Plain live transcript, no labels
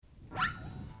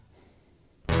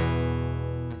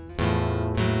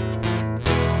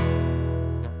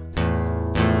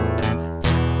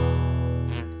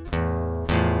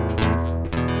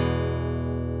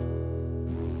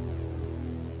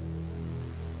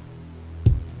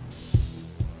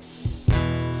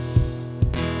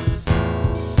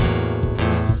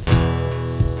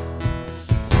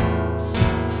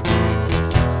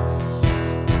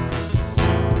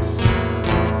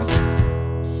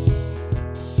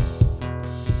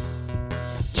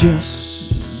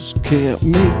Just can't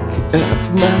make up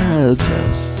my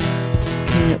just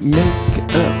can't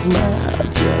make up my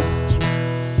just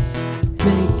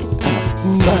make up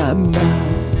my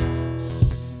mind.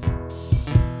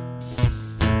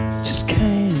 Just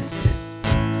can't,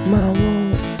 my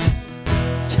won't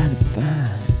try to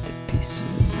find the peace of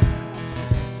mind.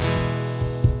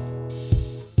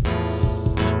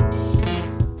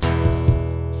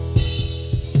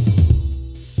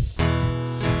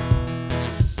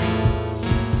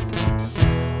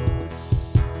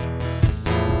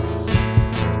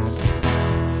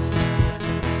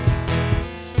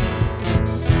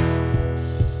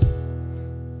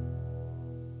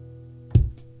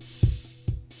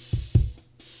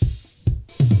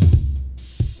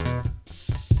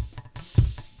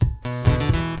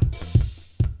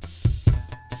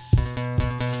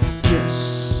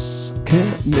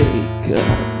 Can't make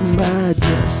up my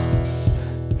just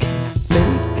can't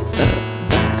make up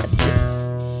my just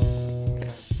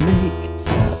make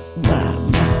up my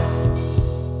mind.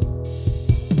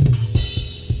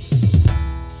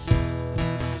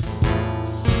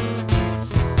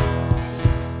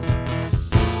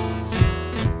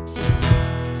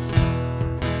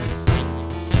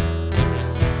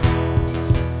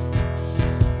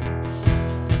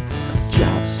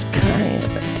 Just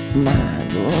can't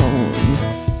mind alone.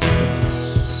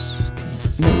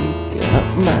 Make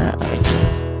up my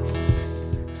just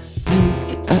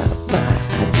make up my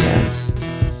just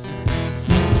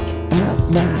make up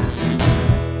my mind.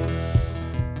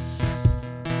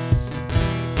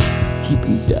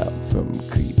 Keeping doubt from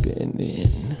creeping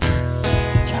in,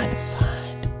 trying to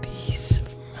find a peace of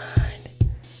mind.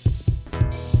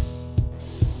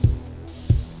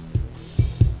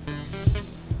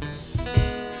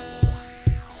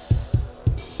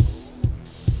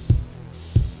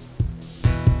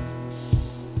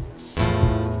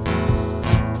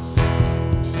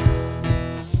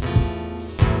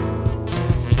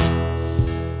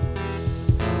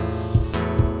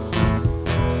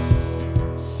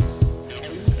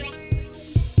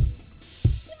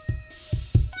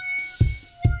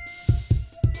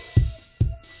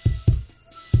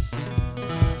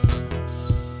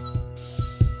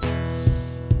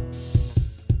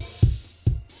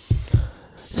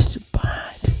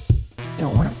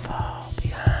 Don't wanna fall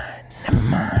behind. Never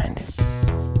mind.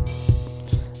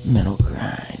 Metal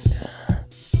grind.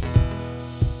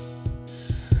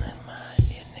 Never mind,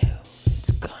 you knew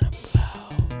it's gonna blow.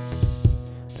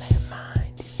 Never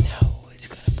mind, you know it's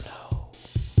gonna blow.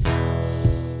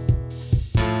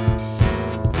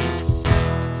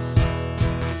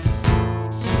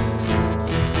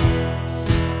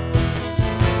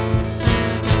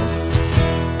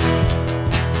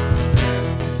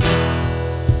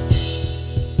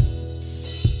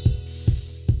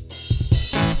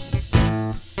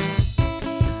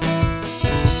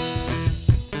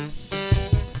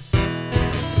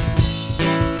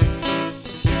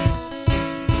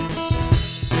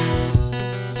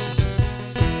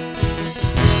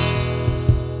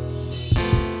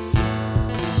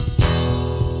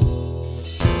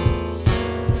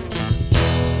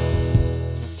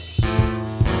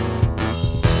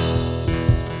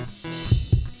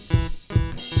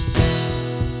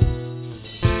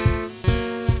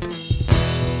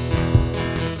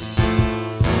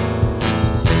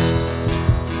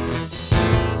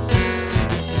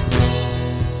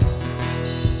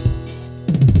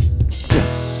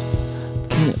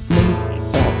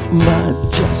 My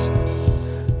just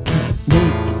can't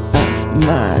make up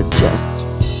my just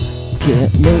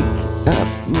can't make up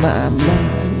my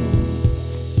mind.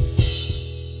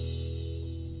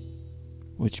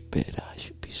 Which bed I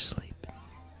should be sleeping.